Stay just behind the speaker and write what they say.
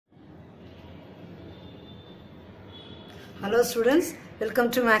Hello students, welcome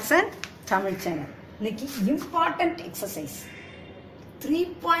to Max and Tamil channel. Niki important exercise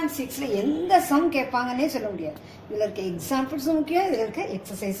 3.6 la endha sum kepangane solla mudiyadhu. Idhula irukka examples mukkiyam, idhula irukka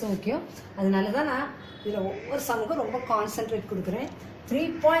exercise mukkiyam. Adanaala da na idhula ovvoru sum ku romba concentrate kudukuren.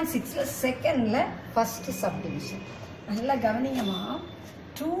 3.6 la second la first subdivision. Nalla gavaninga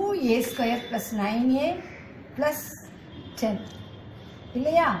 2a square plus 9a plus 10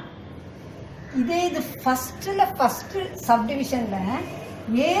 இல்லையா? இதே இது first subdivision ல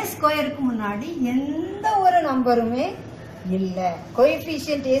a ஸ்கொயருக்கு முன்னாடி எந்த ஒரு நம்பருமே இல்ல,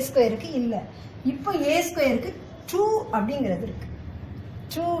 coefficient a ஸ்கொயருக்கு இல்ல. இப்போ a ஸ்கொயருக்கு 2 அப்படிங்கிறது இருக்கு,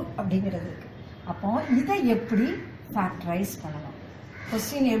 2 அப்படிங்கிறது இருக்கு. அப்போ இதை எப்படி ஃபேக்டரைஸ் பண்ணலாம்?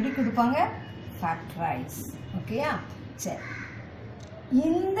 क्वेश्चन எப்படி கொடுப்பாங்க? ஃபேக்டரைஸ். ஓகேயா? சரி,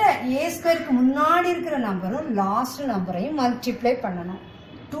 இந்த a ஸ்கொயருக்கு முன்னாடி இருக்கிற நம்பரும் லாஸ்ட் நம்பரையும் மல்டிப்ளை பண்ணணும்.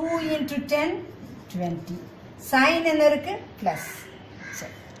 2 into 10 20. சைன் என்ன இருக்கு? பிளஸ்.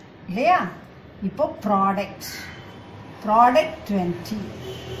 சரி இல்லையா? இப்போ ப்ராடக்ட் 20.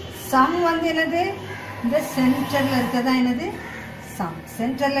 சம் வந்து என்னது? இந்த சென்டர்ல இருக்கதா என்னது? சம்.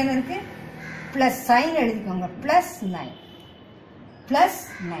 சென்டர்ல என்ன இருக்கு? பிளஸ். சைன் எழுதிக்கோங்க. Plus 9 plus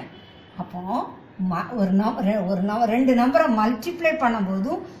 9. அப்போ ரெண்டு நம்பரை மல்டிப்ளை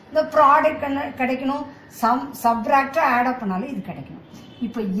பண்ணும்போதும் இந்த ப்ராடக்ட் கிடைக்கணும். சப்ராக்டா ஆட் அப் பண்ணாலும் இது கிடைக்கணும்.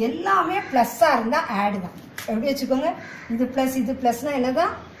 இப்போ எல்லாமே பிளஸ்ஸா இருந்தா ஆட் தான். எப்படி வச்சுக்கோங்க? இது பிளஸ் இது பிளஸ்னா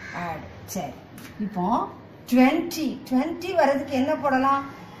என்னதான்? ஆட். சரி, இப்போ 20 வரதுக்கு என்ன போடலாம்?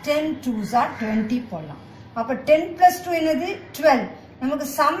 10 2s are 20 போடலாம். அப்ப 10 plus 2 என்னது? 12. நமக்கு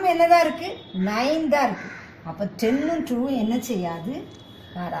சம் என்னதான் இருக்கு? 9 தான் இருக்கு. அப்ப 10ம் 2ம் என்ன செய்யாது?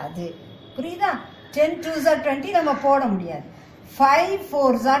 வராது. புரியுதா? 10 2s are 20 நம்ம போட முடியாது. 5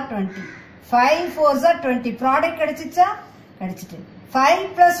 4s are 20. 5 4s are 20. Product கிடைச்சிச்சா? கிடைச்சிட்டு. 5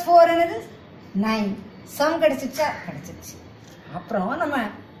 plus 4 என்னது? 9. சம் கிடைச்சிச்சா? கிடைச்சிச்சு. அப்புறம் நம்ம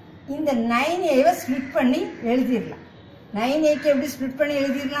இந்த 9a ஸ்ப்ளிட் பண்ணி எழுதிடலாம். 9a எப்படி ஸ்ப்ளிட் பண்ணி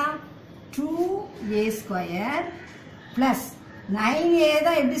எழுதிடலாம்? 2a ஸ்கொயர் பிளஸ் 9a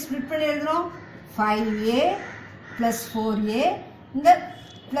தான் எப்படி ஸ்ப்ளிட் பண்ணி எழுதுறோம்? 5a பிளஸ் 4a இந்த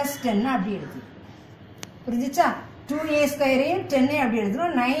பிளஸ் 10 அப்படி எழுது. புரிஞ்சுச்சா? 2a ஸ்கொயரையும் 10 அப்படி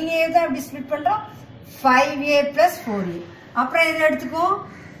எழுதுறோம். 9a தான் எப்படி ஸ்ப்ளிட் பண்றோம்? 5a plus 4a. அப்புறம் எதை எடுத்துக்கோம்?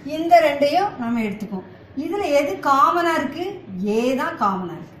 இந்த ரெண்டையும் நம்ம எடுத்துக்கோம். இதுல எது காமனா இருக்கு? a தான்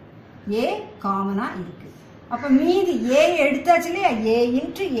காமனா இருக்கு. a காமனா இருக்கு. அப்ப மீதி a எடுத்தாச்சு இல்லையா? a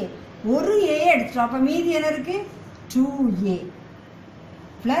into a. ஒரு a எடுத்துட்டோம். அப்ப மீதி என்ன இருக்கு? 2a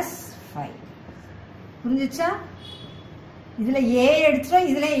plus 5. புரிஞ்சுச்சா? இதுல a எடுத்துட்டோம்,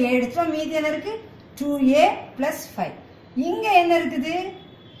 இதுல a எடுத்துட்டோம். மீதி என்ன இருக்கு? 2a plus 5. இங்க என்ன இருக்குது?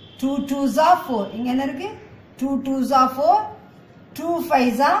 2 2s are 4. இங்க என்ன இருக்கு? 2 2s are 4. 2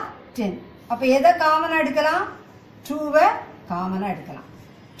 5s are 10. அப்ப எதை காமனா எடுக்கலாம்? 2வை காமனா எடுக்கலாம்.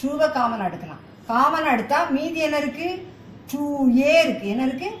 2வை காமனா எடுக்கலாம். காமனா எடுத்தா மீதி என்ன இருக்கு? 2a இருக்கு. என்ன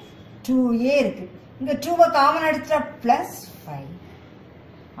இருக்கு? 2a இருக்கு. இங்க 2வை காமனா எடுத்துட்டா பிளஸ் 5.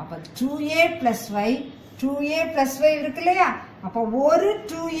 அப்ப 2a பிளஸ் 5, 2a பிளஸ் 5 இருக்கு இல்லையா? அப்ப ஒரு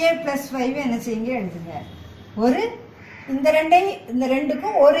 2a பிளஸ் 5 என்ன செய்யுங்க? எழுதுங்க. ஒரு இந்த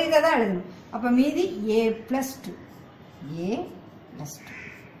ரெண்டுக்கும் ஒரு இதை தான் எழுதணும். அப்ப மீதி a plus 2. a plus 2.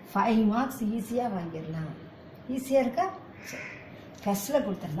 5 marks ஈஸியா வாங்கிடலாம். ஈஸியா இருக்கா? சரி, பிளஸ்ல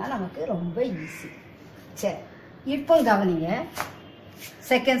கொடுத்திருந்தா நமக்கு ரொம்ப ஈஸி. சரி, இப்போ கவனிங்க.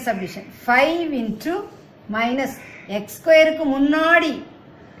 Second subdivision 5 into minus X ஸ்கொயருக்கு முன்னாடி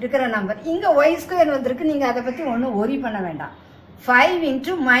இருக்கிற நம்பர். இங்க ஒய் ஸ்கொயர் வந்திருக்கு. நீங்க அதை பத்தி ஒன்றும் ஒரி பண்ண வேண்டாம். 5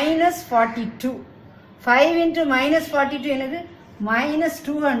 into மைனஸ் 42. 5 into மைனஸ் 42 என்னது? மைனஸ்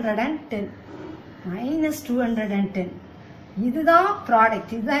 210. மைனஸ் 210. இதுதான்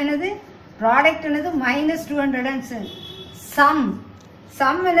ப்ராடக்ட். இதுதான் என்னது? ப்ராடக்ட் என்னது? மைனஸ் 210.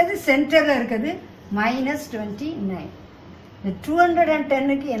 சம் என்னது? சென்டர்ல இருக்குது. மைனஸ் 29. இந்த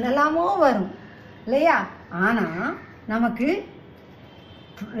 210க்கு என்னெல்லாமோ வரும் இல்லையா? ஆனா நமக்கு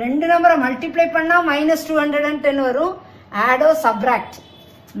ரெண்டு நம்பரை மல்டிப்ளை பண்ணா மைனஸ் 210 வரும். ஆடோ சப்ராக்ட்.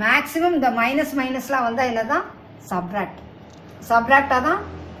 மேக்சிமம் இந்த மைனஸ் மைனஸ்லாம் வந்தா என்னதான்? சப்ராக்டா தான்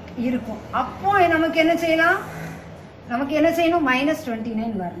இருக்கும். அப்போ நமக்கு என்ன செய்யலாம்? நமக்கு என்ன செய்யணும்? மைனஸ்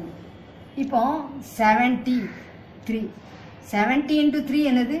 29 வரணும். இப்போ 73. 70 into 3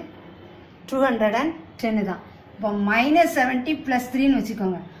 என்னது? 210 தான். இப்போ மைனஸ் 70 பிளஸ் 3ன்னு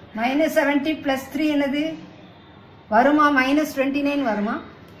வச்சுக்கோங்க. மைனஸ் 70 பிளஸ் 3 என்னது? வருமா? மைனஸ் 29 வருமா?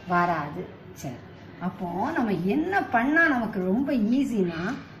 வராது. சரி, அப்போ நம்ம என்ன பண்ணா நமக்கு ரொம்ப ஈஸினா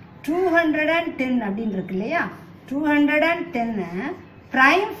 210 அப்படின்னு இருக்கு இல்லையா? 210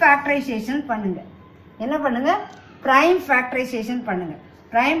 பிரைம் ஃபேக்டரைசேஷன் பண்ணுங்க. என்ன பண்ணுங்க? பிரைம் ஃபேக்டரைசேஷன் பண்ணுங்க.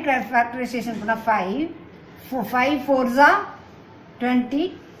 பிரைம் ஃபேக்டரைசேஷன் பண்ணா 5 5 4s are 20,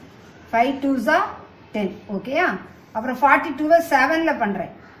 5 2s are 10. ஓகேயா? அப்புறம் 42 7ல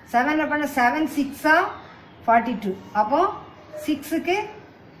பண்றேன். 7ல பண்ண 7 6 are 42. அப்போ 6க்கு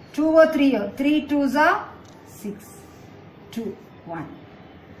 2 3 3 2s are 6 2 1.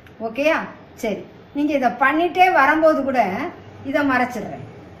 ஓகேயா? சரி, நீங்க இத பண்ணிட்டே வரும்போது கூட இத மறைச்சிடுறேன்.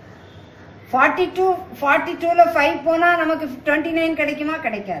 42ல 5 போனா நமக்கு 29 கிடைக்குமா?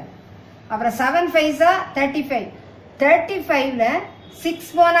 கிடைக்காது. அப்புறம் 7 5s are 35. 35ல 6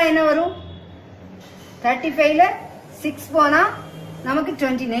 போனா என்ன வரும்? 35ல 6 போனா நமக்கு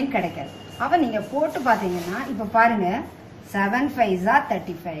 29 கிடைக்காது. அப்ப நீங்க போட்டு பாத்தீங்கன்னா இப்ப பாருங்க 7 5s are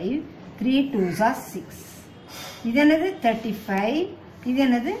 35, 3 2s are 6. இது என்னது 35, இது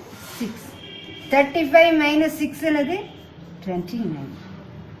என்னது 6. 35 minus 6 என்னது 29.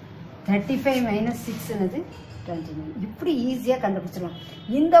 35 minus 6 என்னது 29. இப்படி ஈஸியா கண்டுபிடிச்சிடலாம்.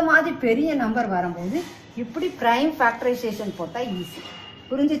 இந்த மாதிரி பெரிய நம்பர் வரும்போது இப்படி பிரைம் ஃபேக்டரைசேஷன் போட்டா ஈஸி.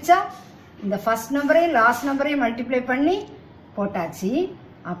 புரிஞ்சுச்சா? இந்த ஃபர்ஸ்ட் நம்பரையும் லாஸ்ட் நம்பரையும் மல்டிப்ளை பண்ணி போட்டாச்சு.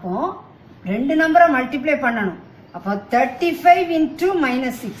 அப்போ ரெண்டு நம்பரை மல்டிப்ளை பண்ணணும். அப்போ 35 into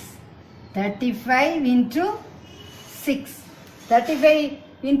minus 6. 35 into 6. 35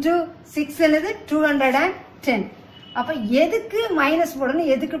 into 6 என்னது 210. அப்ப எதுக்கு மைனஸ் போடணும்,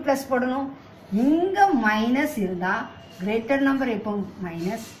 எதுக்கு பிளஸ் போடணும்? இங்க மைனஸ் இருந்தா கிரேட்டர் நம்பர் எப்போ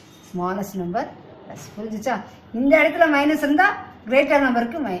மைனஸ், ஸ்மாலஸ்ட் நம்பர் பிளஸ். புரிஞ்சுச்சா? இந்த இடத்துல மைனஸ் இருந்தா கிரேட்டர்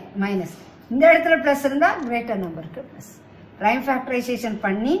நம்பருக்கு மைனஸ், இந்த இடத்துல பிளஸ் இருந்தா கிரேட்டர் நம்பருக்கு பிளஸ். பிரைம் ஃபேக்டரைசேஷன்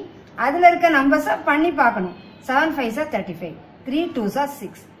பண்ணி அதுல இருக்க நம்பர்ஸை பண்ணி பார்க்கணும். 7 5s are 35, 3 2s are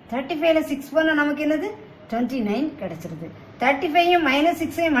 6. 35ல 6 போனா நமக்கு என்னது 29 கிடைச்சிருது. 35யும் மைனஸ்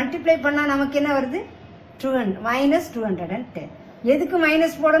 6ஐயும் மல்டிப்ளை பண்ணா நமக்கு என்ன வருது? மைனஸ் 210. எதுக்கு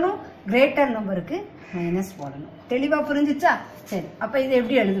மைனஸ் போடணும்? கிரேட்டர் நம்பருக்கு மைனஸ் போடணும். தெளிவா புரிஞ்சுச்சா? சரி, அப்ப இது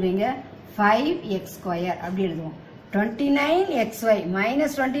எப்படி எழுதுவீங்க? 5x² அப்படி எழுதுவோம். 29xy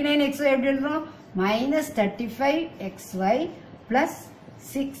மைனஸ் 29xy எப்படி எழுதுவோம்? Minus 35xy plus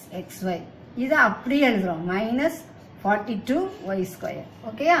 6xy. இதை அப்படியே எழுதுறோம். Minus 42y².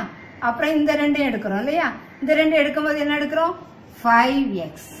 ஓகேயா? அப்புறம் இந்த ரெண்டையும் எடுக்கிறோம் இல்லையா? இந்த ரெண்டு எடுக்கும்போது என்ன எடுக்கிறோம்?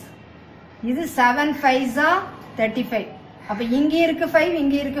 5x. இது 7 5s are 35. அப்ப இங்க இருக்கு 5,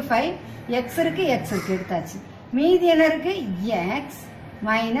 இங்க இருக்கு 5, x இருக்கு x இருக்கு எடுத்தாச்சு. மீதி என்ன இருக்கு? x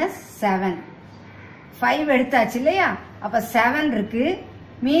minus 7. 5 எடுத்தாச்சு இல்லையா? அப்ப 7 இருக்கு,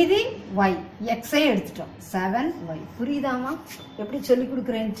 மீதி y, x-ஐ எடுத்துட்டோம். 7y. புரியுதாமா எப்படி சொல்லி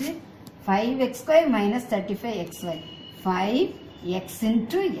கொடுக்குறேன்? 5x² minus 35xy. 5x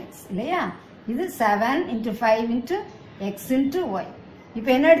into x இல்லையா? இது 7 into 5 into x into y. இப்ப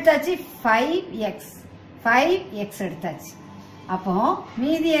என்ன எடுத்தாச்சு? 5x எடுத்தாச்சு. அப்போ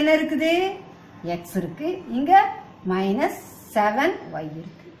மீதி என்ன இருக்குது? x இருக்கு, இங்க மைனஸ் 7y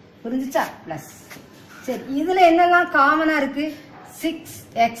இருக்கு. புரிஞ்சுச்சா? பிளஸ். சரி, இதுல என்னெல்லாம் காமனா இருக்கு?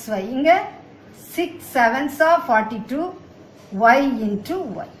 6xy. இங்க 6 7s are 42, y into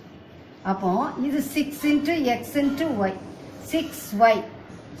y. அப்போ இது 6 into x into y. 6y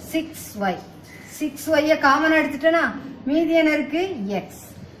 6y 6y காமனா எடுத்துட்டேனா மீதி என்ன இருக்கு? x.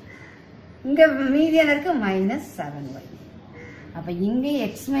 இங்க மீதி என்ன இருக்கு? Minus 7y. அப்ப இங்க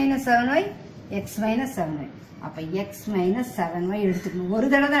x minus 7y, x minus 7y. அப்ப x மைனஸ் 7y எடுத்துக்கணும். ஒரு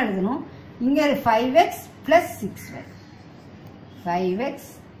தடவை தான் எழுதணும். இங்க 5x plus 6y. 5x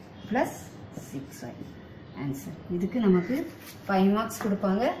plus 6y answer. இதுக்கு நமக்கு 5 மார்க்ஸ்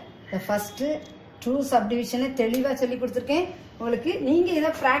கொடுப்பாங்க. இந்த ஃபர்ஸ்ட் 2 சப்டிவிஷனை தெளிவா சொல்லி கொடுத்துருக்கேன் உங்களுக்கு. நீங்க இதை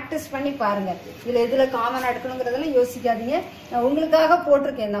பிராக்டிஸ் பண்ணி பாருங்க. இதுல எதுல காமன் எடுக்கணுங்கிறதெல்லாம் யோசிக்காதீங்க. நான் உங்களுக்காக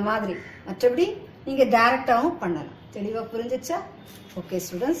போட்டிருக்கேன் இந்த மாதிரி. மற்றபடி நீங்க டைரக்டாவும் பண்ணலாம். தெளிவா புரிஞ்சிச்சா? Okay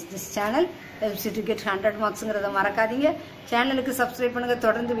students, this channel helps you to get 100 மார்க்ஸ்ங்கிறத மறக்காதீங்க. சேனலுக்கு சப்ஸ்கிரைப் பண்ணுங்க.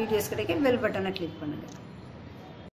 தொடர்ந்து வீடியோஸ் கிடைக்க பெல் பட்டனை கிளிக் பண்ணுங்க.